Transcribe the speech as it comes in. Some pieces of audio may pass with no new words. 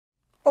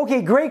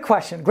Okay, great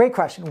question, great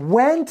question.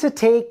 When to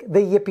take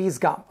the YIPEEZ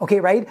gum, okay,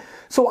 right?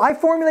 So I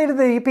formulated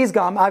the YIPEEZ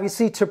gum,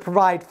 obviously, to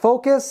provide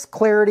focus,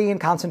 clarity, and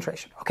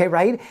concentration, okay,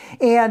 right?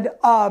 And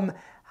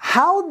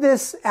how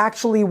this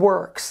actually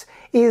works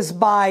is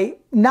by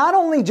not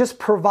only just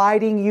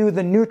providing you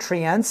the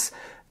nutrients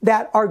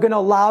that are going to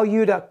allow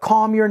you to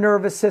calm your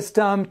nervous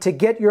system, to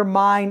get your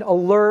mind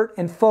alert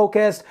and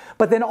focused.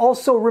 But then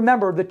also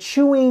remember the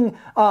chewing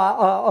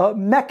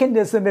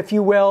mechanism, if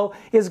you will,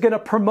 is going to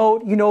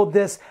promote,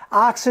 this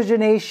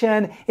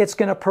oxygenation. It's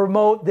going to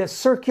promote this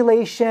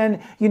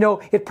circulation.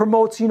 It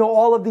promotes,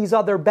 all of these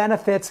other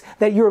benefits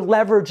that you're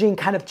leveraging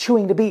kind of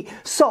chewing to be.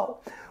 So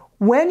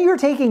when you're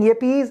taking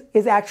YIPEEZ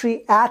is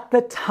actually at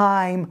the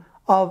time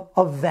of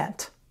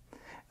event.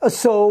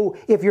 So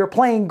if you're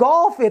playing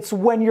golf, it's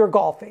when you're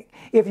golfing.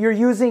 If you're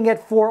using it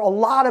for, a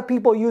lot of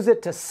people use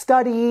it to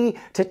study,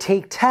 to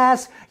take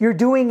tests, you're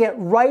doing it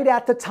right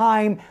at the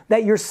time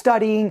that you're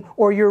studying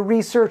or you're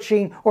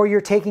researching or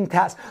you're taking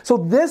tests. So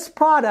this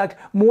product,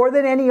 more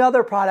than any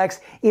other products,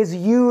 is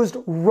used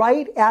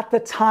right at the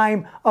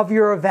time of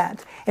your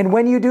event. And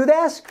when you do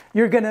this,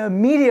 you're going to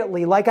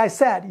immediately, like I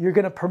said, you're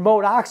going to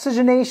promote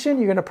oxygenation,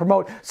 you're going to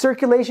promote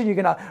circulation, you're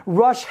going to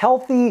rush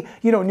healthy,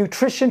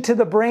 nutrition to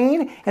the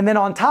brain, and then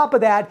on top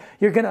of that,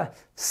 you're going to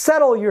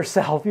settle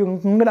yourself. You're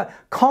going to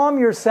calm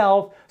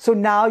yourself. So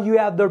now you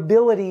have the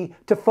ability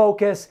to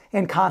focus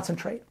and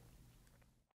concentrate.